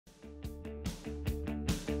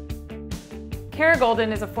Kara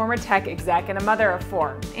Goldin is a former tech exec and a mother of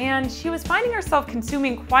 4, and she was finding herself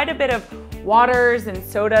consuming quite a bit of waters and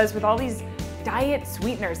sodas with all these diet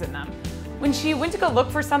sweeteners in them. When she went to go look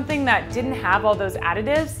for something that didn't have all those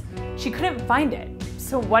additives, she couldn't find it.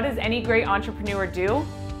 So what does any great entrepreneur do?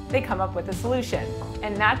 They come up with a solution.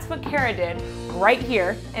 And that's what Kara did right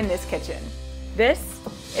here in this kitchen. This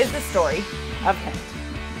is the story of Hint.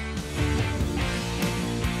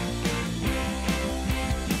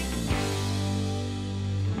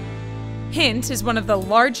 Hint is one of the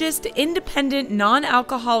largest independent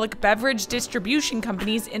non-alcoholic beverage distribution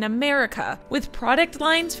companies in America, with product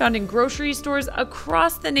lines found in grocery stores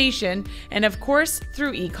across the nation and, of course,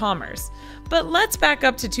 through e-commerce. But let's back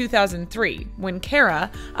up to 2003, when Kara,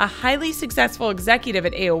 a highly successful executive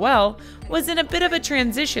at AOL, was in a bit of a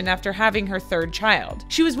transition after having her 3rd child.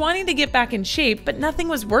 She was wanting to get back in shape, but nothing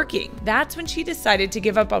was working. That's when she decided to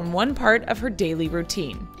give up on one part of her daily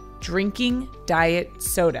routine: drinking diet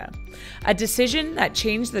soda, a decision that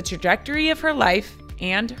changed the trajectory of her life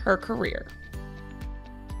and her career.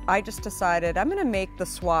 I just decided I'm gonna make the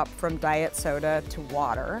swap from diet soda to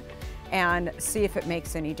water and see if it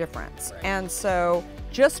makes any difference. And so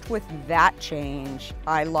just with that change,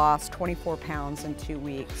 I lost 24 pounds in 2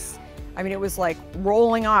 weeks. I mean, it was like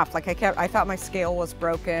rolling off. Like I thought my scale was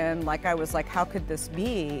broken. Like I was like, how could this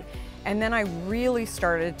be? And then I really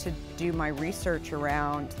started to do my research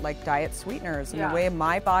around like diet sweeteners and the way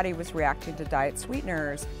my body was reacting to diet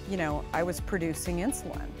sweeteners. You know, I was producing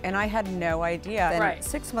insulin and I had no idea. And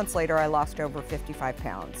 6 months later, I lost over 55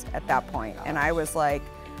 pounds at that point. And I was like,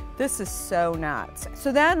 this is so nuts.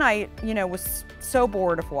 So then I, was so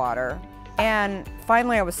bored of water. And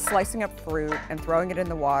finally I was slicing up fruit and throwing it in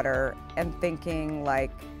the water and thinking like,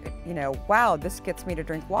 wow, this gets me to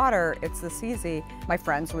drink water. It's this easy. My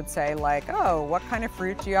friends would say like, oh, what kind of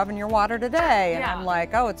fruit do you have in your water today? And I'm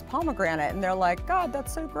like, oh, it's pomegranate. And they're like, God,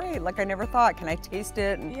 that's so great. Like I never thought, can I taste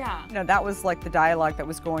it? And that was like the dialogue that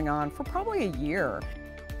was going on for probably a year.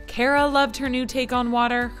 Kara loved her new take on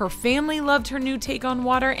water, her family loved her new take on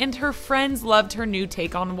water, and her friends loved her new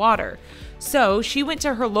take on water. So she went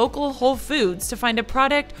to her local Whole Foods to find a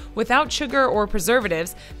product without sugar or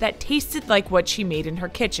preservatives that tasted like what she made in her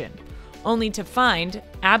kitchen, only to find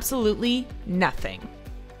absolutely nothing.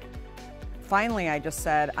 Finally, I just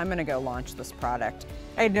said, I'm gonna go launch this product.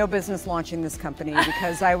 I had no business launching this company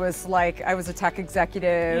because I was a tech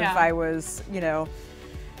executive. I was,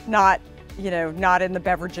 not in the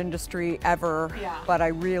beverage industry ever, but I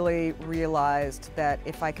really realized that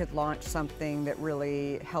if I could launch something that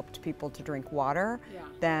really helped people to drink water,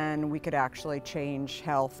 then we could actually change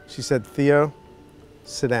health. She said, Theo,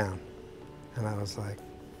 sit down. And I was like,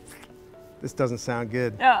 this doesn't sound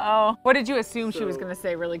good. Uh-oh. What did you assume she was gonna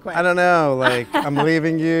say really quick? I don't know, like, I'm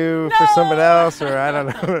leaving you for someone else, or I don't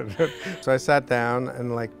know. So I sat down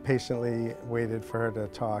and like patiently waited for her to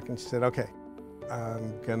talk, and she said, okay,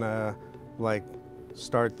 I'm gonna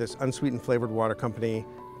start this unsweetened flavored water company,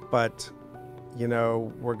 but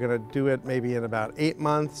we're gonna do it maybe in about 8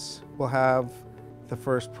 months. We'll have the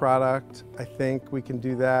first product. I think we can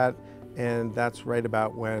do that. And that's right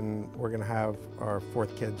about when we're gonna have our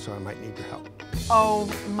 4th kid, so I might need your help.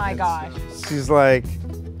 Oh my gosh. She's like,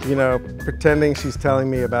 pretending she's telling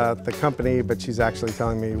me about the company, but she's actually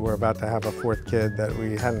telling me we're about to have a 4th kid that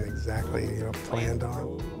we hadn't exactly, planned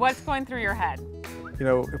on. What's going through your head?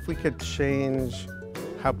 If we could change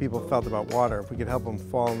how people felt about water, if we could help them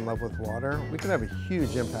fall in love with water, we could have a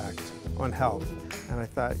huge impact on health. And I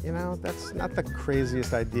thought, that's not the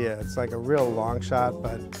craziest idea. It's like a real long shot,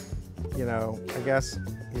 but I guess,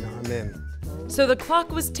 I'm in. So the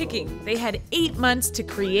clock was ticking. They had 8 months to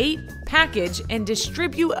create, package, and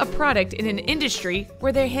distribute a product in an industry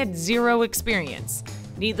where they had 0 experience.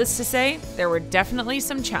 Needless to say, there were definitely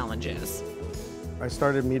some challenges. I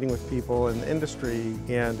started meeting with people in the industry,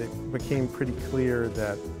 and it became pretty clear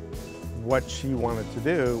that what she wanted to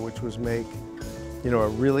do, which was make, a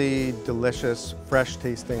really delicious,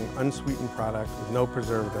 fresh-tasting, unsweetened product with no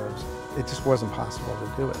preservatives, it just wasn't possible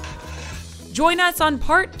to do it. Join us on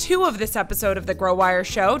part 2 of this episode of The Grow Wire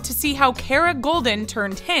Show to see how Kara Goldin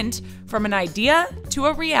turned Hint from an idea to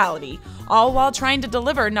a reality, all while trying to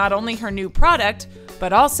deliver not only her new product,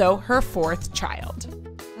 but also her 4th child.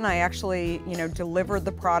 And I actually, delivered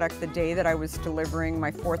the product the day that I was delivering my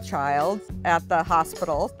 4th child at the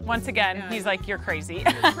hospital. Once again, he's like, you're crazy.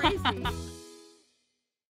 You're crazy.